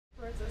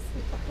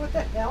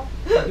What the hell?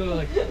 Go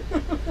like,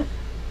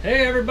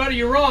 hey everybody,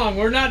 you're wrong.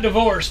 We're not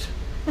divorced.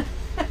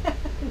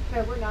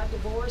 No, we're not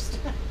divorced.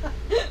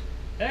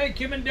 Hey,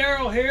 Kim and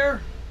Daryl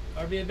here.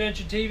 RV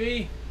Adventure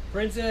TV.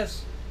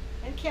 Princess.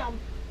 And Kim.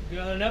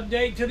 Got an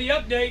update to the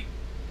update.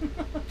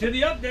 To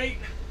the update.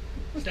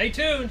 Stay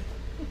tuned.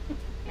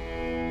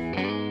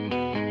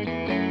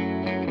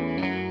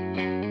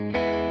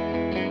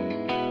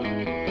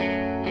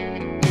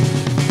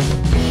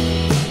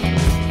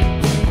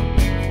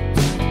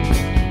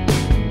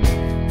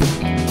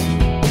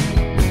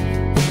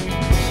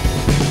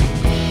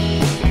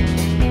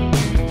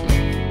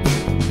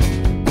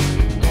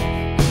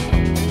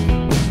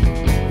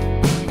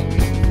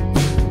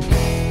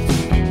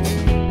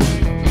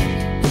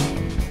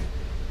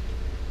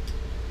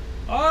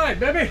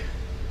 Baby,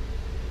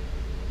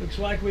 looks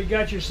like we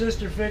got your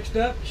sister fixed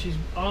up. She's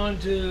on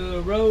to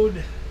a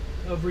road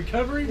of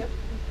recovery. Yep.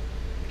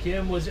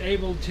 Kim was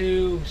able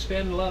to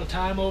spend a lot of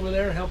time over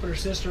there helping her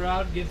sister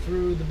out get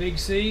through the big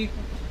C.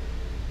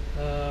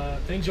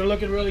 Things are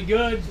looking really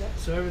good. Yep.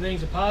 So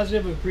everything's a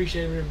positive. We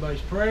appreciate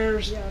everybody's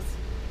prayers. Yes,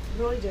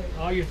 really do.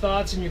 All your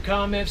thoughts and your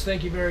comments,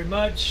 thank you very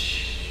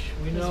much.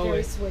 We know very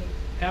it sweet.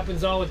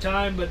 happens all the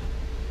time, but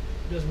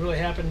it doesn't really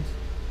happen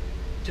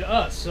to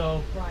us.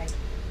 So Right.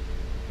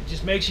 it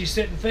just makes you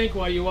sit and think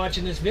while you're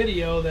watching this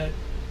video that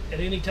at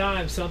any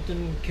time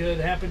something could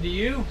happen to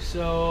you.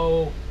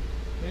 So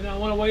you don't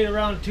want to wait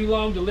around too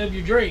long to live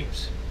your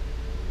dreams.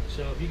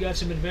 So if you got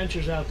some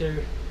adventures out there,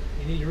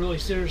 you need to really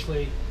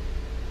seriously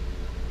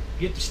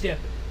get to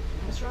stepping.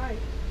 That's right.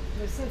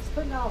 No sense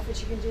putting off what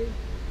you can do.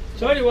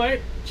 So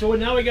anyway, so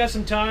now we got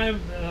some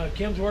time.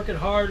 Kim's working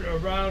hard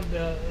around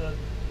the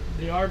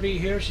RV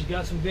here. She's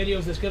got some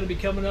videos that's going to be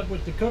coming up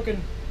with the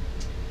cooking.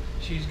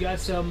 She's got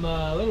some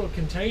little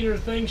container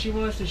thing she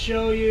wants to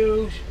show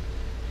you.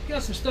 She's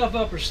got some stuff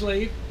up her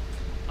sleeve.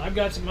 I've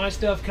got some of my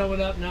stuff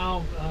coming up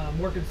now. I'm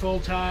working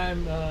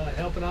full-time,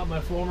 helping out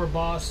my former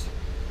boss.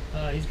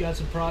 He's got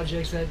some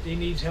projects that he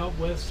needs help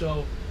with,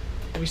 so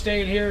we're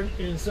staying here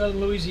in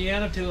southern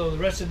Louisiana till the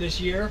rest of this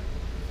year.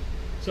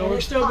 So And we're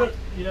it's still hot.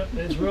 good. Yep,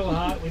 it's real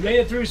hot. We made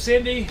it through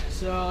Cindy,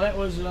 so that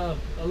was a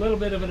little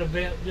bit of an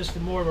event, just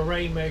more of a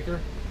rainmaker.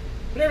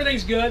 But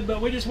everything's good,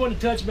 but we just want to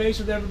touch base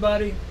with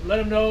everybody, let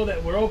them know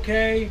that we're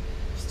okay.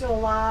 Still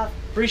alive.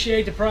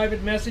 Appreciate the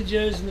private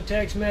messages and the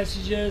text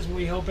messages.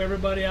 We hope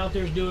everybody out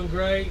there is doing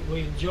great.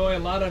 We enjoy a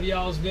lot of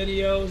y'all's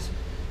videos.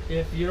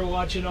 If you're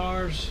watching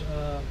ours,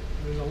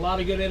 there's a lot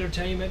of good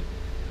entertainment.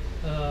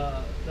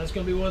 That's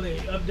going to be one of the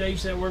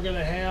updates that we're going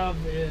to have,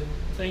 and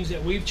things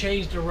that we've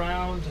changed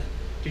around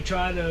to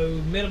try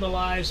to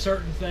minimize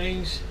certain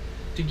things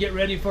to get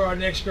ready for our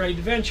next great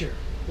adventure,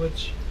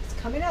 which It's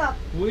coming up.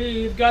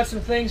 we've got some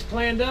things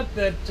planned up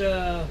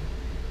that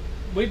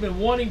we've been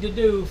wanting to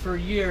do for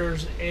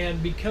years,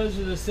 and because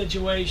of the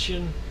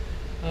situation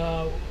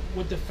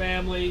with the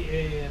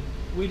family, and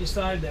we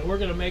decided that we're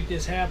going to make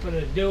this happen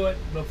and do it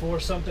before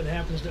something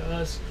happens to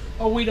us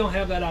or we don't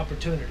have that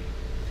opportunity.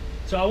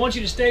 So I want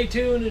you to stay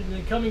tuned in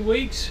the coming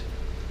weeks.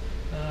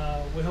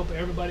 We hope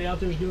everybody out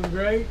there is doing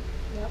great.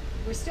 Yep.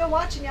 We're still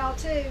watching y'all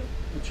too.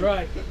 That's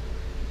right.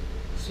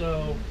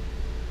 So,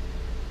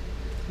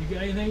 you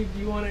got anything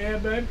you want to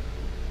add, babe?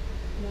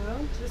 No,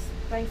 just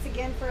thanks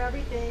again for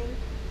everything.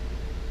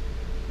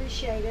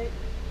 Appreciate it.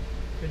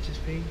 Princess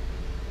P,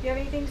 You have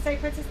anything to say,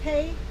 Princess P?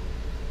 what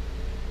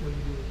do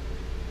you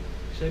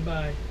do? Say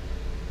bye.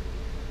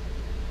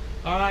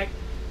 All right.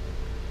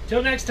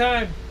 Till next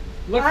time.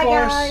 Look Bye, for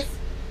guys. us.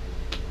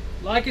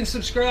 Like and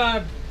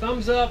subscribe.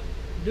 Thumbs up.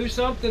 Do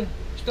something.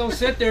 Just don't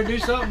sit there. Do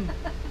something.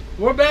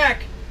 We're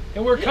back,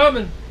 and we're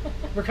coming.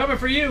 We're coming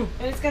for you.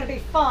 And it's going to be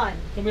fun.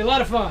 It's gonna be a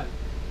lot of fun.